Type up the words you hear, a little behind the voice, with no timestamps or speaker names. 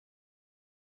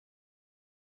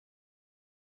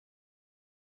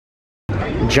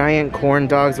Giant corn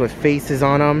dogs with faces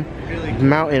on them.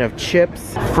 Mountain of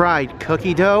chips. Fried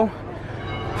cookie dough.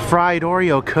 Fried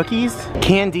Oreo cookies.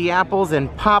 Candy apples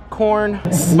and popcorn.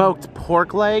 Smoked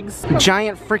pork legs.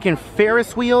 Giant freaking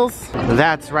Ferris wheels.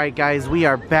 That's right, guys. We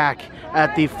are back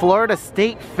at the Florida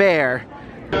State Fair.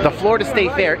 The Florida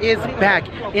State Fair is back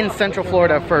in Central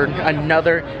Florida for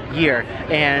another year,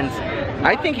 and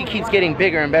I think it keeps getting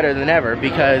bigger and better than ever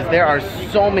because there are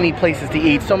so many places to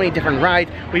eat, so many different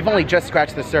rides. We've only just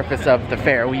scratched the surface of the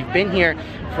fair. We've been here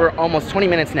for almost 20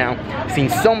 minutes now, seen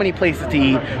so many places to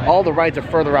eat. All the rides are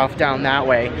further off down that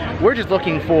way. We're just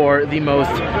looking for the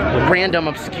most random,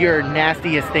 obscure,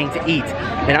 nastiest thing to eat,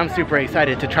 and I'm super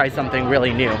excited to try something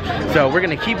really new. So we're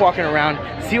gonna keep walking around,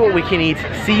 see what we can eat,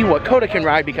 see what Koda can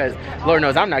ride, because Lord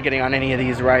knows I'm not getting on any of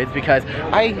these rides because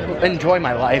I enjoy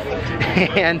my life,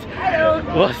 and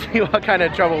we'll see what kind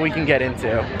of trouble we can get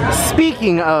into.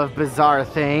 Speaking of bizarre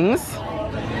things,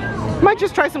 might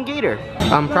just try some Gator.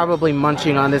 I'm probably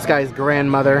munching on this guy's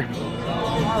grandmother.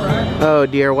 Oh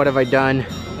dear, what have I done?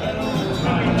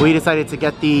 We decided to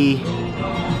get the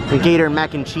Gator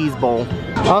mac and cheese bowl.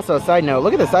 Also, side note,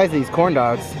 look at the size of these corn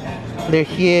dogs. They're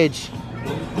huge.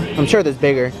 I'm sure there's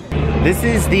bigger. This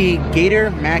is the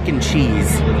Gator mac and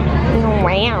cheese.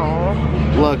 Wow.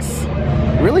 Looks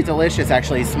really delicious,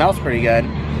 actually. Smells pretty good.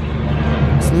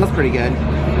 Smells pretty good.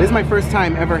 This is my first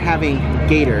time ever having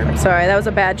Gator. Sorry, that was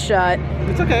a bad shot.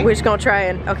 It's okay. We're just gonna try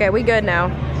it. Okay, we good now.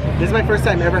 This is my first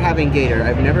time ever having Gator.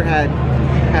 I've never had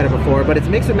it before, but it's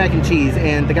mixed with mac and cheese,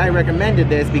 and the guy recommended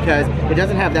this because it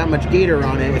doesn't have that much Gator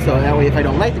on it, so that way if I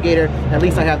don't like the Gator, at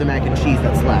least I have the mac and cheese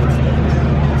that's left.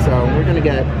 So we're gonna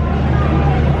get...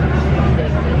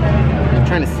 I'm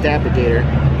trying to stab the Gator.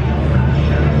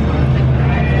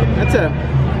 That's a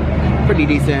pretty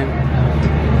decent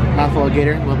mouthful of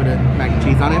Gator, a little bit of mac and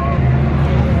cheese on it.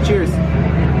 Cheers.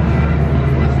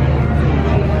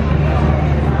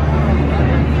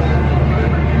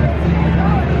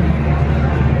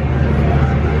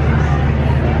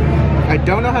 I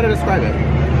don't know how to describe it.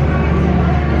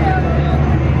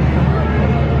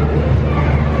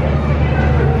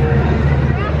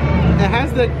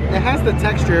 It has the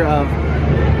texture of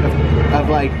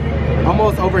like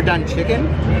almost overdone chicken.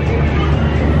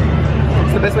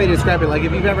 It's the best way to describe it. Like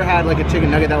if you've ever had like a chicken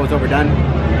nugget that was overdone,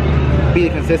 be the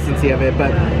consistency of it,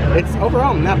 but it's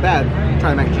overall not bad.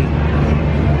 Try the mac and cheese.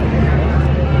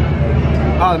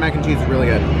 Oh, the mac and cheese is really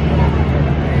good.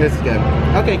 This is good.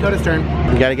 Okay, Koda's turn.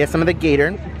 You gotta get some of the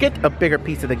Gator. Get a bigger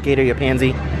piece of the Gator, you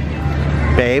pansy.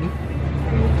 Babe.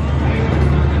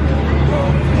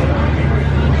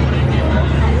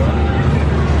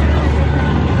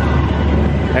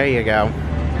 There you go.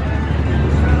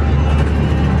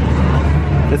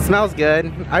 It smells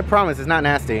good. I promise it's not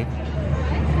nasty.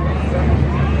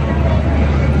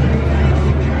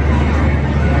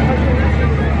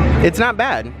 It's not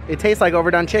bad. It tastes like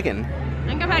overdone chicken. I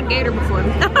think I've had Gator before.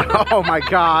 Oh my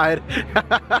god.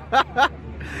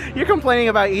 You're complaining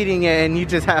about eating it and you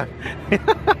just have...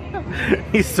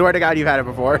 You swear to God you've had it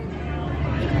before.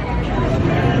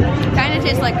 Kind of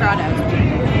tastes like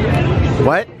crawdads.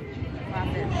 What?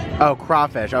 Oh,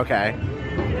 crawfish, okay.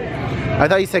 I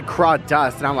thought you said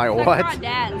crawdust, and I'm like, what?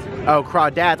 Crawdads. Oh,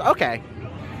 crawdads, okay.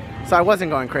 So I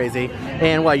wasn't going crazy.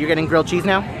 And what, you're getting grilled cheese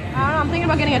now? I don't know, I'm thinking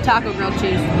about getting a taco grilled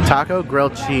cheese. Taco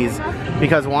grilled cheese.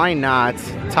 Because why not?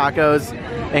 Tacos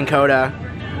and Koda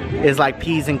is like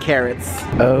peas and carrots.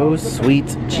 Oh, sweet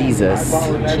Jesus.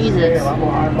 Jesus.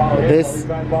 This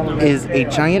is a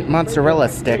giant mozzarella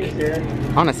stick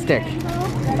on a stick.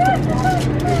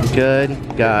 Good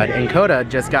God. And Koda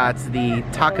just got the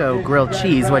taco grilled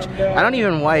cheese, which I don't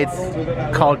even know why it's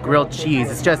called grilled cheese.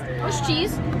 It's just... There's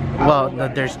cheese? Well,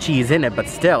 there's cheese in it, but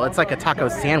still, it's like a taco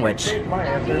sandwich.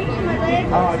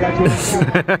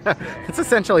 That's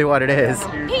essentially what it is. Is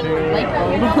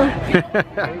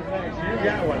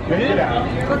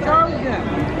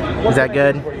that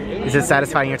good? Is it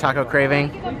satisfying your taco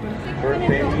craving?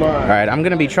 Alright, I'm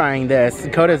gonna be trying this.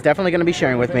 Koda's definitely gonna be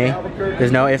sharing with me.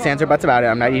 There's no ifs, ands, or buts about it.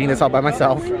 I'm not eating this all by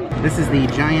myself. This is the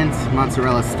giant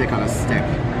mozzarella stick on a stick.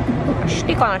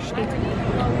 Stick on a stick.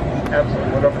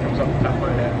 Absolutely, whatever comes off the top of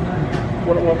my head.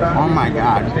 Oh my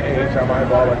God.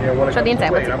 Show the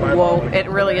inside. Whoa, it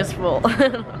really is full.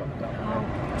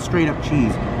 Straight up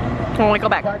cheese. Come on, go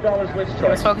back.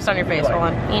 Let's focus on your face. Hold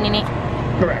on.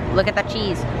 Correct. Look at that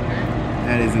cheese.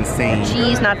 That is insane.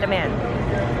 Cheese, not demand.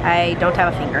 I don't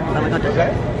have a finger. Let me go to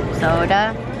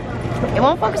soda. It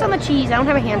won't focus on the cheese. I don't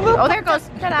have a hand. Oh, there it goes.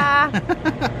 Ta-da!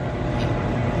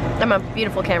 I'm a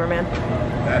beautiful cameraman.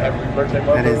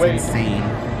 That is insane.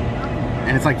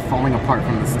 And it's like falling apart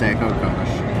from the stick. Oh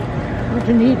gosh. What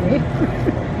do you need, me?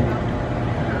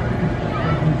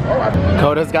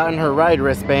 Koda's gotten her ride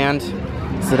wristband,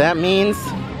 so that means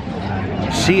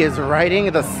she is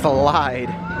riding the slide.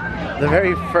 The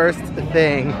very first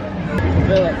thing.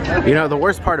 You know, the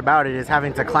worst part about it is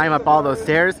having to climb up all those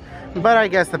stairs, but I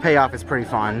guess the payoff is pretty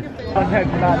fun.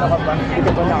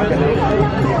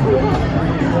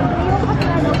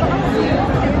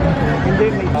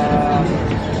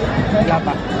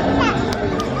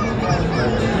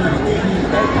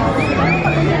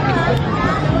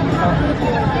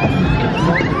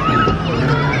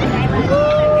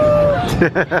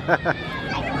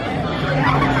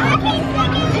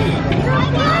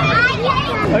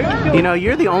 You know,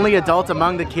 you're the only adult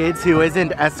among the kids who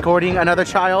isn't escorting another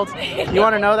child. You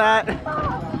want to know that?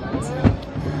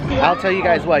 I'll tell you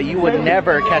guys what, you would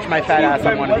never catch my fat ass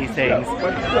on one of these things.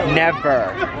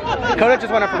 Never. Koda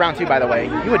just went up for round 2, by the way.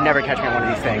 You would never catch me on one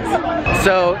of these things.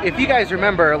 So, if you guys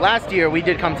remember, last year we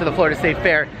did come to the Florida State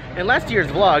Fair. In last year's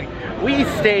vlog, we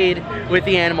stayed with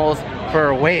the animals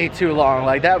for way too long.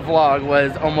 Like, that vlog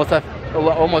was almost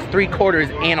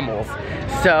 3/4 animals.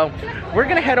 So, we're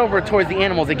gonna head over towards the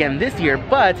animals again this year,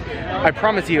 but I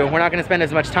promise you, we're not gonna spend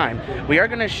as much time. We are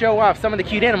gonna show off some of the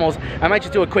cute animals. I might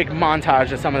just do a quick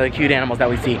montage of some of the cute animals that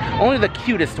we see. Only the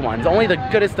cutest ones, only the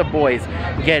goodest of boys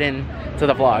get into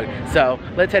the vlog. So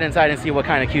let's head inside and see what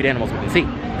kind of cute animals we can see.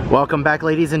 Welcome back,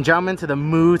 ladies and gentlemen, to the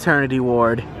Maternity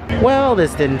Ward. Well,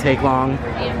 this didn't take long.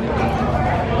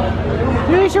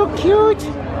 You're so cute.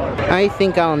 I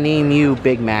think I'll name you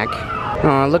Big Mac.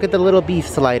 Aw, look at the little beef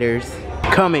sliders.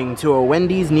 Coming to a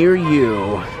Wendy's near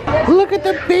you. Look at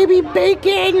the baby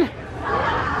bacon!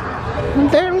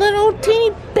 They're little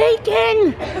teeny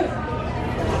bacon!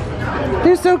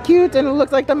 They're so cute, and it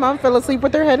looks like the mom fell asleep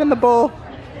with their head in the bowl.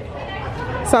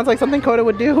 Sounds like something Koda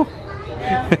would do.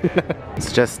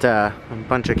 It's just a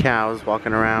bunch of cows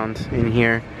walking around in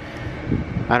here.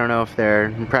 I don't know if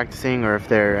they're practicing or if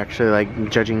they're actually like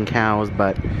judging cows,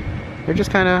 but they're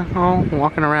just kind of all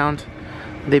walking around.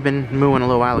 They've been mooing a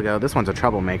little while ago. This one's a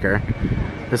troublemaker.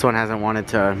 This one hasn't wanted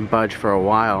to budge for a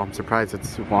while. I'm surprised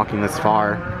it's walking this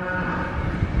far.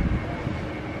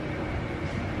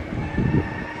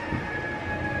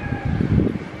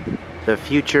 The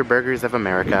future burgers of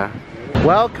America.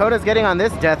 Well, Koda's getting on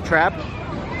this death trap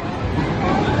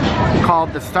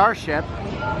called the Starship,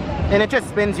 and it just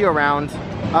spins you around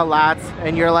a lot,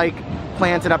 and you're like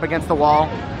planted up against the wall.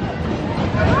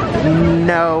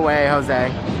 No way,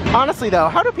 Jose. Honestly though,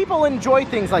 how do people enjoy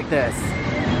things like this?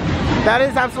 That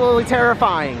is absolutely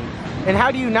terrifying. And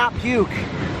how do you not puke?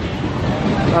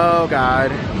 Oh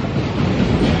God.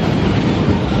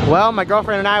 Well, my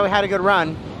girlfriend and I, we had a good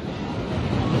run.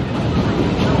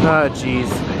 Oh jeez.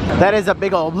 That is a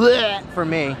big old bleh for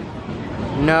me.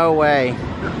 No way.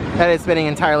 That is spinning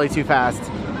entirely too fast.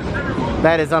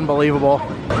 That is unbelievable.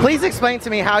 Please explain to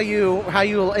me how you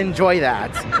enjoy that.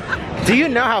 Do you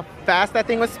know how fast that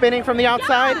thing was spinning from the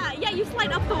outside? Yeah, you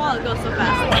slide up the wall, it goes so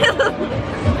fast.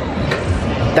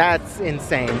 That's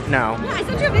insane. No. Yeah, I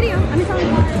sent you a video. I'm sorry.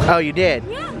 Oh, you did?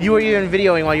 Yeah. You were even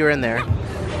videoing while you were in there.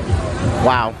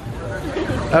 Wow.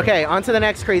 Okay, on to the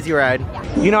next crazy ride.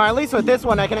 Yeah. You know, at least with this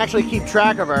one, I can actually keep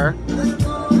track of her.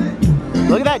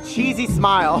 Look at that cheesy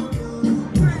smile.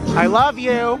 I love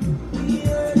you.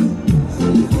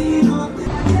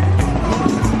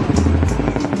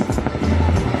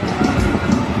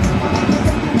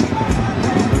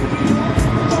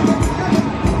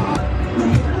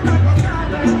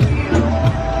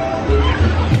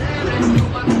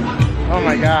 Oh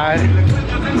my God.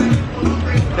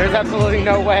 There's absolutely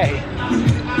no way.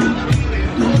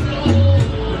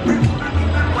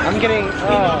 I'm getting,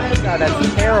 oh God,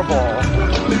 that's terrible.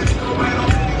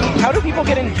 How do people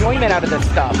get enjoyment out of this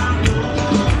stuff?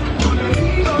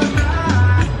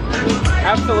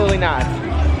 Absolutely not.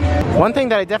 One thing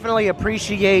that I definitely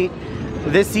appreciate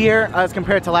this year as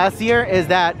compared to last year is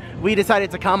that we decided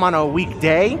to come on a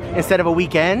weekday instead of a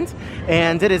weekend,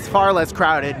 and it is far less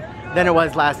crowded than it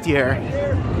was last year.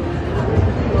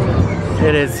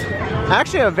 It is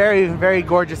actually a very, very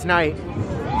gorgeous night.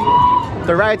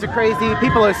 The rides are crazy,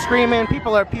 people are screaming,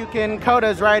 people are puking,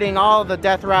 Koda's riding all the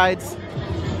death rides.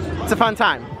 It's a fun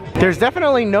time. There's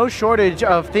definitely no shortage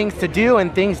of things to do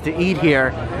and things to eat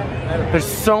here. There's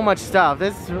so much stuff.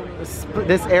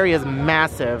 This area is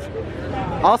massive.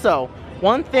 Also,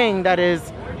 one thing that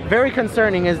is very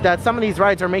concerning is that some of these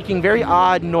rides are making very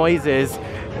odd noises,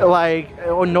 like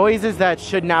noises that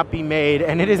should not be made,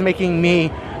 and it is making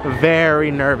me very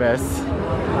nervous.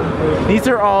 These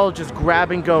are all just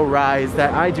grab and go rides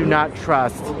that I do not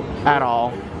trust at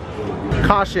all.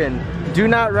 Caution, do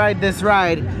not ride this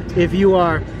ride if you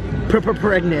are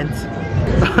pregnant.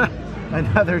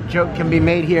 another joke can be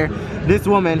made here. This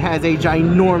woman has a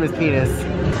ginormous penis.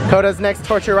 Koda's next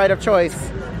torture ride of choice.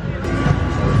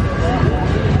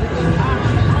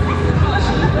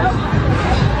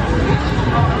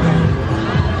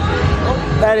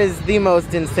 That is the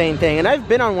most insane thing, and I've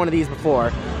been on one of these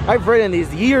before. I've ridden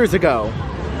these years ago,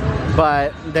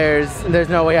 but there's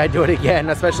no way I'd do it again,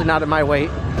 especially not at my weight.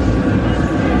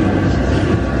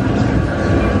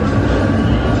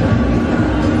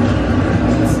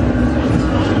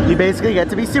 You basically get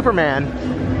to be Superman.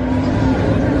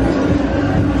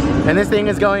 And this thing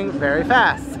is going very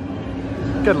fast.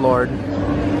 Good Lord.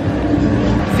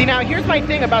 See, now here's my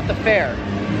thing about the fair.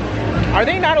 Are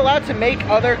they not allowed to make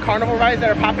other carnival rides that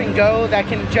are pop and go that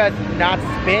can just not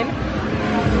spin?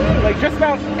 Like, just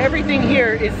about everything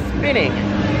here is spinning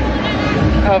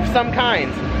of some kind.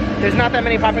 There's not that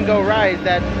many pop and go rides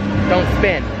that don't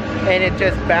spin. And it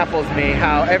just baffles me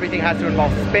how everything has to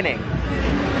involve spinning.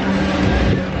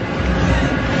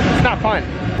 It's not fun.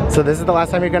 So this is the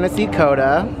last time you're gonna see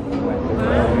Koda.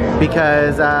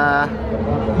 Because,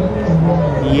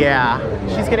 yeah,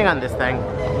 she's getting on this thing.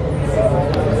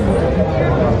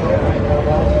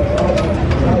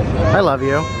 I love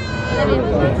you.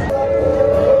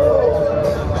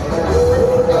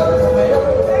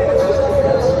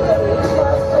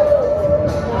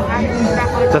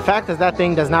 The fact that that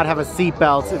thing does not have a seat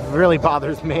belt, it really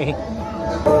bothers me.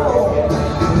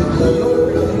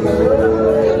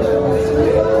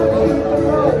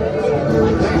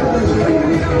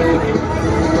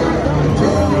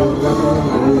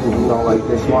 Don't like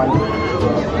this one.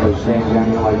 Or saying you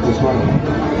don't like this one.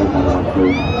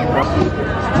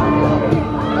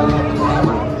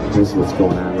 This is what's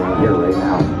going on right here, right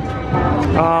now.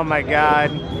 Oh my God.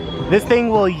 This thing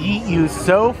will yeet you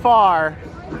so far.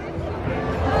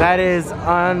 That is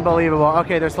unbelievable.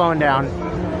 Okay, they're slowing down.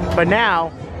 But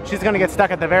now, she's gonna get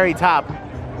stuck at the very top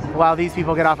while these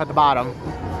people get off at the bottom.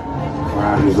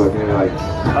 Wow, he's looking at me like...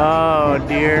 Oh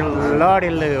dear Lordy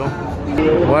Lou.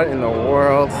 What in the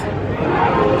world?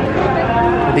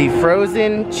 The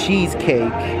frozen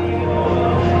cheesecake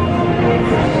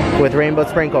with rainbow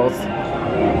sprinkles.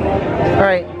 All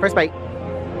right, first bite.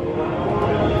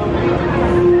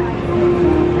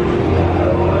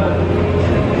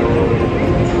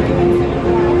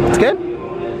 It's good.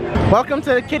 Welcome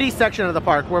to the kiddie section of the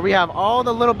park where we have all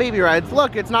the little baby rides.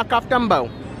 Look, it's knockoff Dumbo.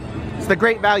 It's the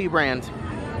Great Value brand.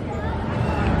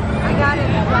 I got it.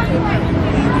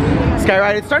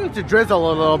 Skyride, it's starting to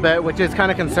drizzle a little bit, which is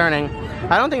kind of concerning.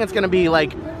 I don't think it's gonna be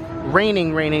like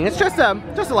raining. It's just a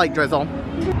light drizzle.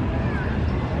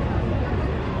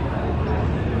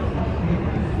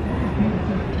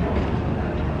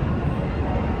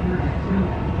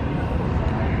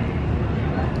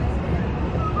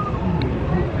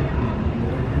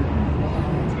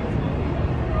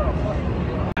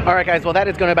 Alright guys, well that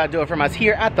is going to about do it from us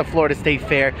here at the Florida State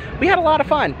Fair. We had a lot of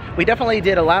fun. We definitely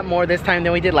did a lot more this time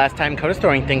than we did last time. Koda's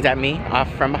throwing things at me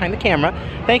off from behind the camera.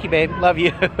 Thank you, babe. Love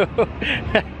you.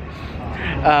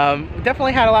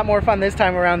 Definitely had a lot more fun this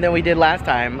time around than we did last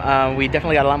time. We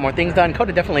definitely got a lot more things done.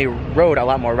 Koda definitely rode a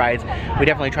lot more rides. We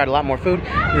definitely tried a lot more food.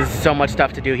 There's so much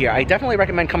stuff to do here. I definitely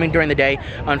recommend coming during the day.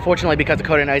 Unfortunately, because of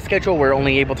Koda and I's schedule, we're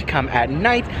only able to come at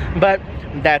night, but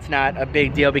that's not a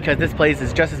big deal because this place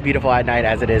is just as beautiful at night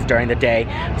as it is during the day.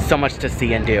 So much to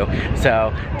see and do.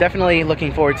 So definitely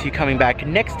looking forward to coming back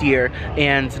next year,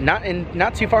 and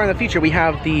not too far in the future we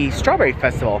have the Strawberry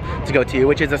Festival to go to,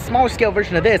 which is a smaller scale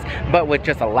version of this, but with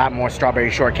just a lot more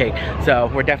strawberry shortcake. So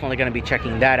we're definitely going to be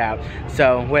checking that out.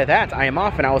 So with that, I am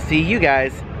off and I will see you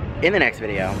guys in the next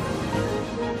video.